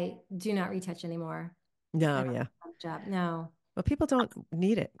I do not retouch anymore. I No, don't yeah. have a job. No, Well, people don't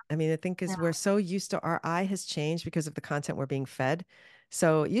need it. I mean, I think is we're no. so used to our eye has changed because of the content we're being fed.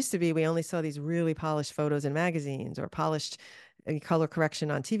 So it used to be we only saw these really polished photos in magazines or polished color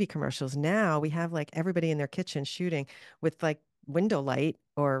correction on TV commercials. Now we have like everybody in their kitchen shooting with like window light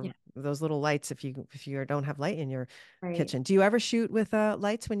Yeah. or those little lights if you don't have light in your Right. kitchen. Do you ever shoot with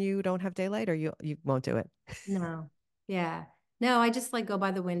lights when you don't have daylight or you won't do it? No. Yeah. No, I just like go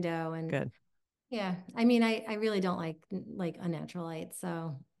by the window and Good. yeah. I mean, I really don't like unnatural light.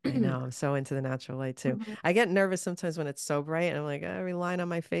 So I know. I'm so into the natural light too. Mhm. I get nervous sometimes when it's so bright and I'm like, every line on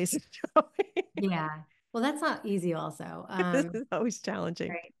my face is showing. Yeah. Well, that's not easy also. This is always challenging.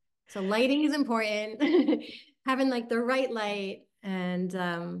 Right. So lighting is important. Having like the right light and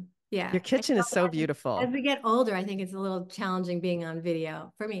Yeah. Your kitchen is so As beautiful. we get older, I think it's a little challenging being on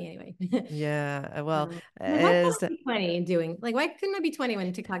video for me anyway. Yeah. Well, Like, why can't as I be 20 and doing like why couldn't I be 20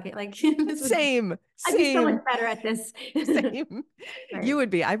 when TikTok like this was same, I'd be so much same, better at this. same. You Right. would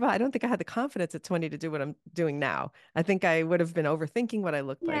be. I don't think I had the confidence at 20 to do what I'm doing now. I think I would have been overthinking what I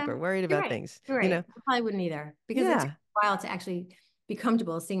looked like Yeah, or worried you're about right. things, You're you right. know? I probably wouldn't either because it took Yeah. a while to actually be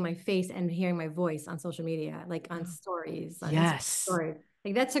comfortable seeing my face and hearing my voice on social media, like on Oh, stories, on Instagram yes. stories.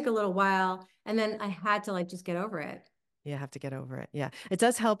 Like that took a little while. And then I had to like just get over it. You have to get over it. Yeah. It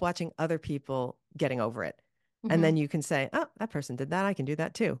does help watching other people getting over it. And Hmm. then you can say, oh, that person did that. I can do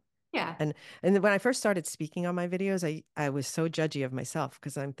that too. Yeah. And then when I first started speaking on my videos, I was so judgy of myself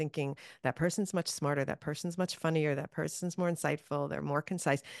because I'm thinking that person's much smarter, that person's much funnier, that person's more insightful, they're more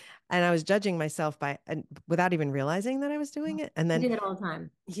concise. And I was judging myself by and without even realizing that I was doing it. And I then do that all the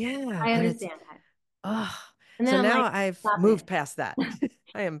time. yeah, I and it's understand that. oh, And so then I'm now like, I've stop moved it. past that.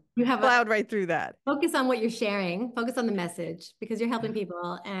 I am You have a plowed right through that. focus on what you're sharing, focus on the message because you're helping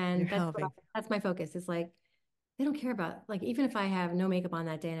people. You're And helping. that's my focus. It's like they don't care about like even if I have no makeup on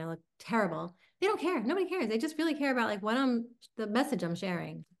that day and I look terrible, they don't care. Nobody cares. They just really care about like the message I'm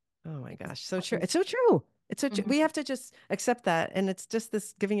sharing. Oh my gosh, so true. It's so true. It's so true. Mhm. We have to just accept that. And it's just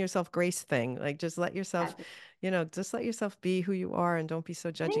this giving yourself grace thing. Like just let yourself, Exactly. just let yourself be who you are and don't be so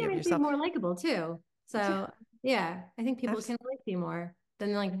I think judgy it of makes you yourself. more likable too. Yeah, So yeah, I think people abs can relate to you more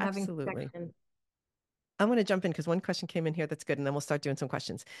than like having absolutely. perfection. I'm going to jump in because one question came in here that's good, and then we'll start doing some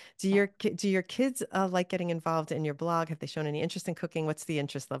questions. Okay. Do your kids like getting involved in your blog? Have they shown any interest in cooking? What's the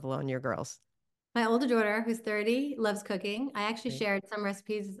interest level on your girls? My older daughter, who's 30, loves cooking. I actually Great. shared some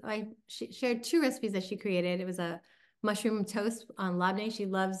recipes. She shared two recipes that she created. It was a mushroom toast on labneh. She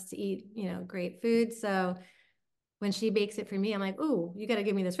loves to eat, great food. So when she bakes it for me, I'm like, "Ooh, you got to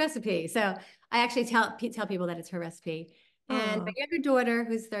give me this recipe." So I actually tell people that it's her recipe. And my Oh, younger daughter,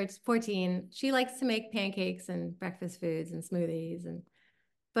 who's 14, she likes to make pancakes and breakfast foods and smoothies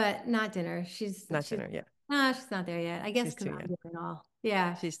but not dinner. not dinner. Yeah, She's not there yet. I guess she's because too I'm young. doing it all.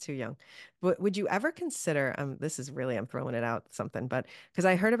 Yeah. She's too young. But would you ever consider, this is really, I'm throwing it out something, but because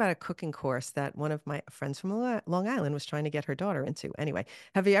I heard about a cooking course that one of my friends from Long Island was trying to get her daughter into. Anyway,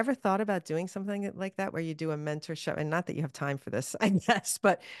 have you ever thought about doing something like that where you do a mentorship? And not that you have time for this, I guess,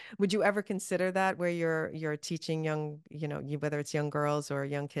 but would you ever consider that where you're teaching young, whether it's young girls or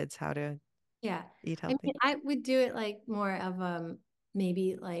young kids how to Yeah. eat I mean, healthy? I would do it like more of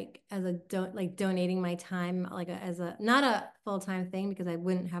maybe like as a donating my time like as a not a full-time thing because I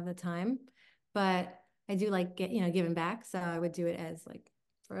wouldn't have the time, but I do like giving back. So I would do it as like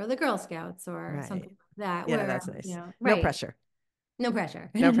for the Girl Scouts or something Right. like that Yeah, where, that's nice. No right. pressure. No pressure.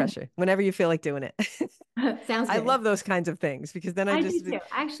 No pressure. Whenever you feel like doing it. Sounds I good. love those kinds of things because then I I do just too.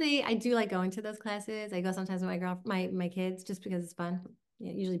 Actually, I do like going to those classes. I go sometimes with my kids just because it's fun.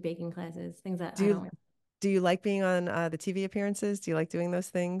 Yeah, usually baking classes, things that do I you don't. do you like being on the TV appearances? Do you like doing those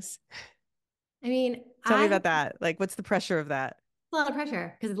things? I mean, Tell me I about that. Like, what's the pressure of that? a lot of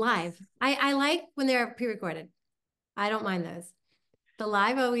pressure because it's live. I like when they're pre-recorded. I don't mind those. The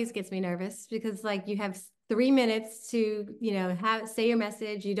live always gets me nervous because like you have 3 minutes to, have say your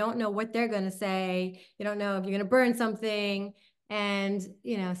message. You don't know what they're going to say. You don't know if you're going to burn something. And,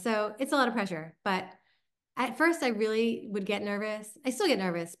 so it's a lot of pressure. But at first I really would get nervous. I still get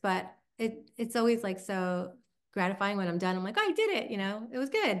nervous, but it's always like so gratifying when I'm done. I'm like, oh, I did it, it was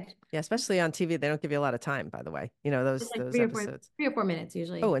good. Yeah, especially on TV, they don't give you a lot of time, by the way. It's like Those episodes. 3 or 4 minutes Oh,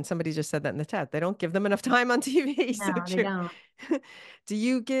 usually. and somebody just said that in the chat. They don't give them enough time on TV. So No, they true. don't. Do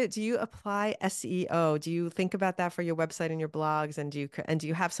you apply SEO? Do you think about that for your website and your blogs? And do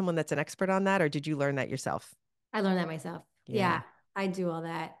you have someone that's an expert on that, or did you learn that yourself? I learned that myself. Yeah. Yeah, I do all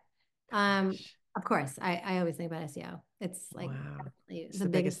that. Gosh. Of course, I always think about SEO. It's like Wow. definitely It's the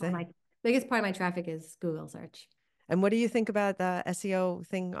biggest thing. biggest part of my traffic is Google search. And what do you think about the SEO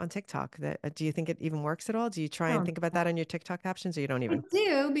thing on TikTok? That do you think it even works at all? Do you try and Oh, think about that no. on your TikTok captions, or you don't I even?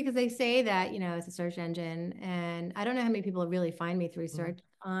 do because they say that, it's a search engine, and I don't know how many people really find me through Mm, search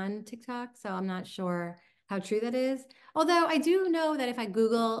on TikTok, so I'm not sure how true that is. Although I do know that if I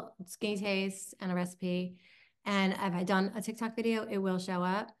Google skinny taste and a recipe and I've done a TikTok video, it will show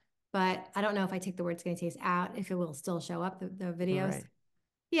up. But I don't know if I take the word skinny taste out, if it will still show up the videos. right.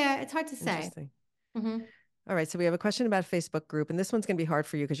 Yeah, it's hard to say. Interesting. Hmm. All right, so we have a question about Facebook group, and this one's going to be hard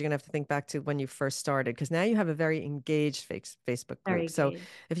for you because you're going to have to think back to when you first started, because now you have a very engaged Facebook Very group. So, engaged.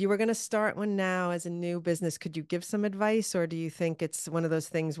 if you were going to start one now as a new business, could you give some advice, or do you think it's one of those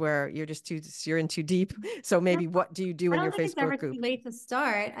things where you're in too deep? So maybe what do you do I in your don't think it's ever Facebook too group? late to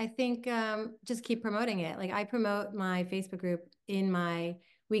start. I think just keep promoting it. Like I promote my Facebook group in my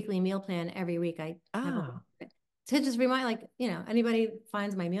weekly meal plan every week. I have a link Ah, to it. to just remind, like, anybody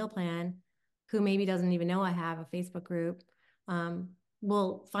finds my meal plan who maybe doesn't even know I have a Facebook group,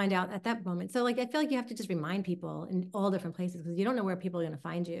 will find out at that moment. So, like, I feel like you have to just remind people in all different places because you don't know where people are going to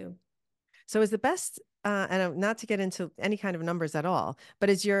find you. So is the best, and not to get into any kind of numbers at all, but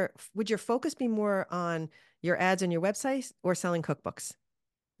would your focus be more on your ads on your website or selling cookbooks?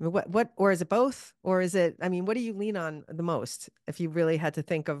 I mean, or is it both? Or is it, I mean, what do you lean on the most if you really had to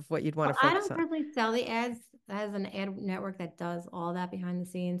think of what you'd want to Well, I focus don't on? personally sell the ads as an ad network that does all that behind the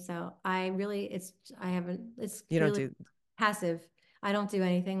scenes. So I really, I haven't, it's You don't really do, passive. I don't do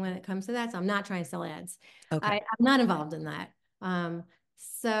anything when it comes to that. So I'm not trying to sell ads. okay. I'm not involved in that.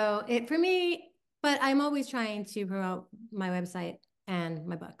 So it for me, but I'm always trying to promote my website and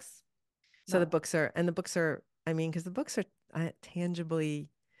my books. So Both. the books are, I mean, because the books are tangibly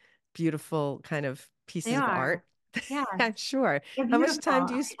beautiful kind of They pieces of are. art. Yeah, I'm sure. they're How much beautiful. time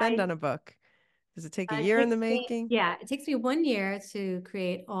do you spend I on a book? Does it take a It year in the takes me, making? yeah, it takes me 1 year to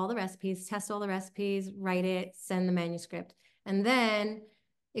create all the recipes, test all the recipes, write it, send the manuscript. And then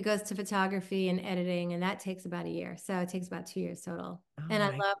it goes to photography and editing, and that takes about a year. So it takes about 2 years total. Oh And I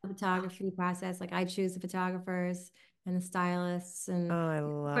my, love the photography process. Like I choose the photographers and the stylists. oh, And I of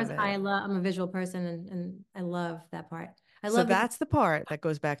love course, it. I'm a visual person and I love that part. I So love the, that's the part that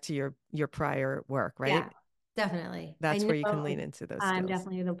goes back to your prior work, yeah, right? definitely. I That's know where you can like lean into those I'm skills.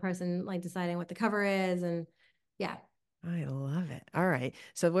 definitely the person like deciding what the cover is and yeah. I love it. All right.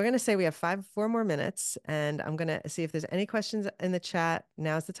 So we're going to say we have four more minutes, and I'm going to see if there's any questions in the chat.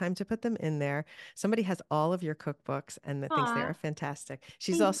 Now's the time to put them in there. Somebody has all of your cookbooks and that thinks they are Aw, fantastic.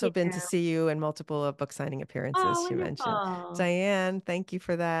 She's thank also you. been to see you in multiple book signing Oh, appearances, she mentioned. wonderful. Diane, thank you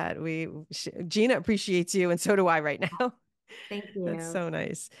for that. Gina appreciates you, and so do I right now. Thank That's you. so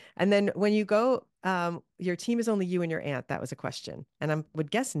nice. And then when you go, your team is only you and your aunt. That was a question. And I would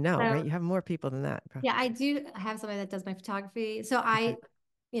guess no, right? So, You have more people than that. yeah, I do have somebody that does my photography. So Okay.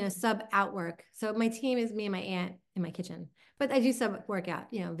 sub out work. So my team is me and my aunt in my kitchen, but I do sub work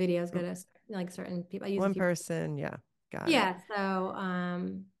out, videos go Mm, to like certain people. I use a one few. person. Yeah. Got it. Yeah. So,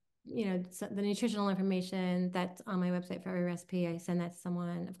 so the nutritional information that's on my website for every recipe, I send that to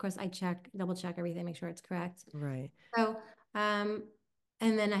someone. Of course, double check everything, make sure it's correct. Right. So,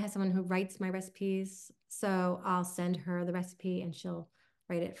 and then I have someone who writes my recipes. So I'll send her the recipe and she'll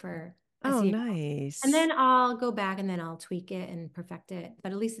write it for Oh, SEO. And nice. then I'll go back and then I'll tweak it and perfect it.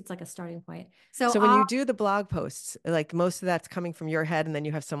 But at least it's like a starting point. So So when I'll, you do the blog posts, like most of that's coming from your head, and then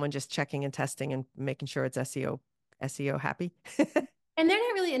you have someone just checking and testing and making sure it's SEO happy. and they're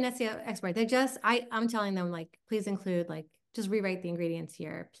not really an SEO expert. I'm telling them like, please include like, just rewrite the ingredients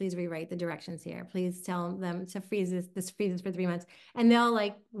here. Please rewrite the directions here. Please tell them to this freezes for 3 months. And they'll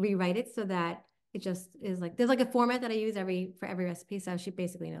like rewrite it so that it just is like, there's like a format that I use for every recipe. So she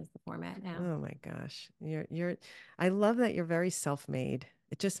basically knows the format now. Oh my gosh. I love that you're very self-made.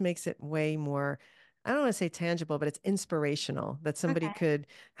 It just makes it way more, I don't want to say tangible, but it's inspirational that somebody Okay. could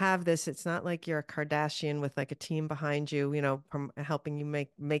have this. It's not like you're a Kardashian with like a team behind you, helping you make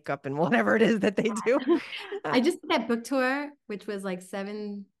makeup and whatever it is that they do. Uh, I just did that book tour, which was like I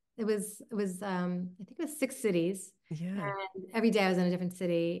think it was 6 cities. yeah, And every day I was in a different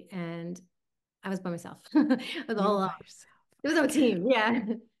city and I was by myself. I was you all were alone. by yourself. It was a team. Yeah.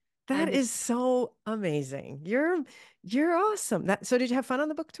 I That did. is so amazing. You're awesome. So did you have fun on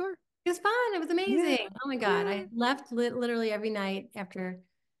the book tour? It was fun. It was Yeah. amazing. Oh my God. Yeah. I left literally every night after,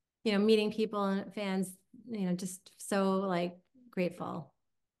 meeting people and fans, just so like grateful.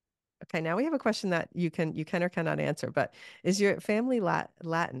 Okay, now we have a question that you can or cannot answer, but is your family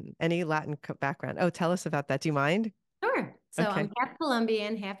Latin? Any Latin background? Oh, tell us about that. Do you mind? Sure. So I'm Okay. half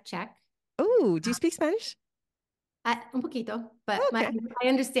Colombian, half Czech. Oh, do you speak Spanish? Un poquito, but Okay. I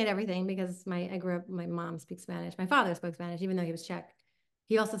understand everything because I grew up, my mom speaks Spanish. My father spoke Spanish, even though he was Czech.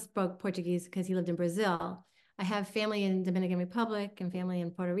 He also spoke Portuguese because he lived in Brazil. I have family in Dominican Republic and family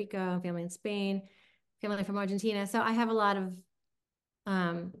in Puerto Rico and family in Spain, family from Argentina. So I have a lot of,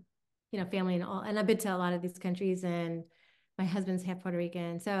 um, family in all, and I've been to a lot of these countries and my husband's half Puerto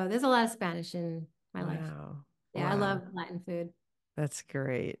Rican. So there's a lot of Spanish in my life. Wow. Yeah, I Wow. love Latin food. That's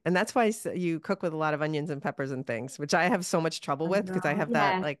great. And that's why you cook with a lot of onions and peppers and things, which I have so much trouble with because I have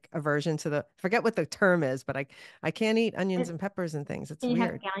that Yeah. like aversion to forget what the term is, but I can't eat onions And and peppers and things. It's you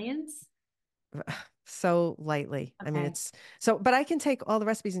have weird. scallions? So lightly. I mean, Okay. but I can take all the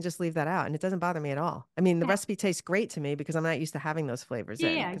recipes and just leave that out, and it doesn't bother me at all. I mean, the Yeah. recipe tastes great to me because I'm not used to having those flavors Yeah,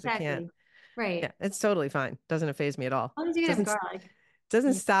 in yeah, because I can't. exactly. Yeah, Right. it's totally fine. Doesn't phase me at all. As long as you can have Doesn't garlic.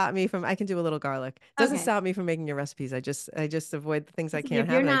 doesn't Yeah. stop me from. I can do a little garlic. Doesn't Okay. stop me from making your recipes. I just avoid the things I Listen, can't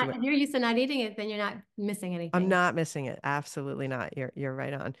have, and I do if it. you're used to not eating it, then you're not missing I'm anything. not missing it. Absolutely not. You're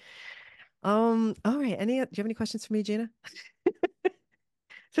right on. All right. Do you have any questions for me, Gina?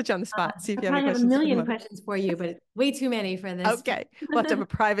 Put you on the spot. See if I you have any probably have a questions that come million up. questions for you, but way too many for this. Okay. We'll have to have a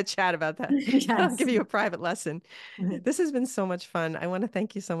private chat about that. I'll Yes. give you a private lesson. This has been so much fun. I want to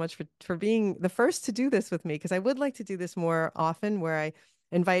thank you so much for being the first to do this with me because I would like to do this more often where I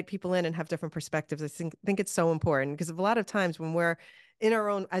invite people in and have different perspectives. I think it's so important because a lot of times when we're in our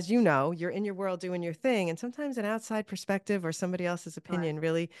own, as you know, you're in your world doing your thing, and sometimes an outside perspective or somebody else's Sure. opinion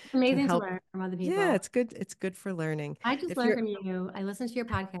really It's can amazing to help. learn from other Yeah, people. it's good. It's good for learning. I just If learned you're, from you. I listened to your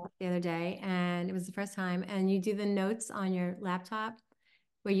podcast the other day, and it was the first time. And you do the notes on your laptop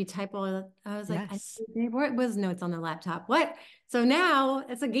where you type all. I was like, yes. where was notes on the laptop? What? So now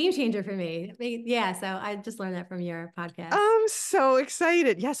it's a game changer for me. Yeah. So I just learned that from your podcast. I'm so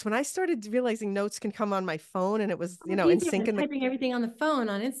excited. Yes, when I started realizing notes can come on my phone and it was, So much in easier sync than in the typing everything on the phone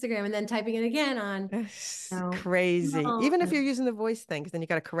on Instagram and then typing it again on, crazy. no, Even if you're using the voice thing, 'cause then you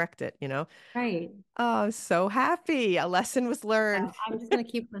got to correct it. right. Oh, I'm so happy. A lesson was So learned. I'm just going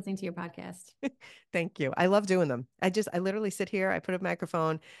to keep listening to your podcast. Thank you. I love doing them. I literally sit here, I put a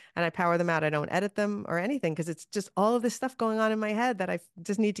microphone and I power them out. I don't edit them or anything because it's just all of this stuff going on in my head that I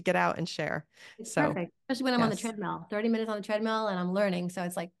just need to get out and share. It's So, perfect, especially when I'm on the yes. treadmill, 30 minutes on the treadmill and I'm learning. So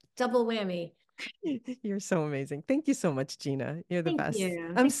it's like double whammy. You're so amazing. Thank you so much, Gina. You're the Thank best. you.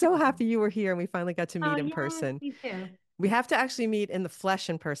 I'm Thanks for so listening. happy you were here and we finally got to Oh, meet in yes, person. me too. We have to actually meet in the flesh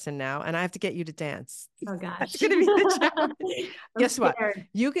in person now, and I have to get you to dance. Oh, That's gosh. going to be the challenge. I'm Guess what? scared.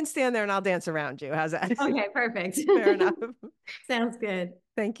 You can stand there and I'll dance around you. How's that? Okay, perfect. Fair enough. Sounds good.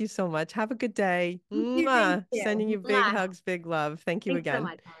 Thank you so much. Have a good day. You too. Thank Mwah. Sending you. you big Mwah. hugs, big love. Thank you Thanks so again.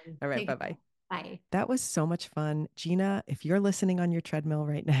 much, Helen. All right. Take Bye care. bye. Bye. That was so much fun. Gina, if you're listening on your treadmill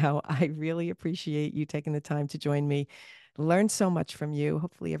right now, I really appreciate you taking the time to join me. Learned so much from you.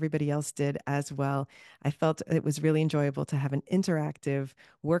 Hopefully, everybody else did as well. I felt it was really enjoyable to have an interactive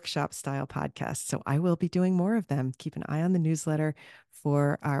workshop style podcast. So I will be doing more of them. Keep an eye on the newsletter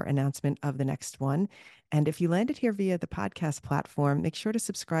for our announcement of the next one. And if you landed here via the podcast platform, make sure to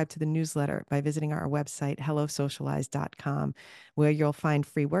subscribe to the newsletter by visiting our website, hellosocialize.com, where you'll find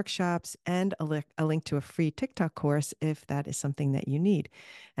free workshops and a link to a free TikTok course if that is something that you need.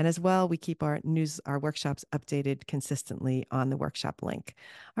 And as well, we keep our workshops updated consistently on the workshop link.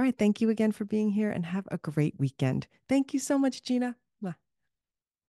 All right. Thank you again for being here and have a great weekend. Thank you so much, Gina.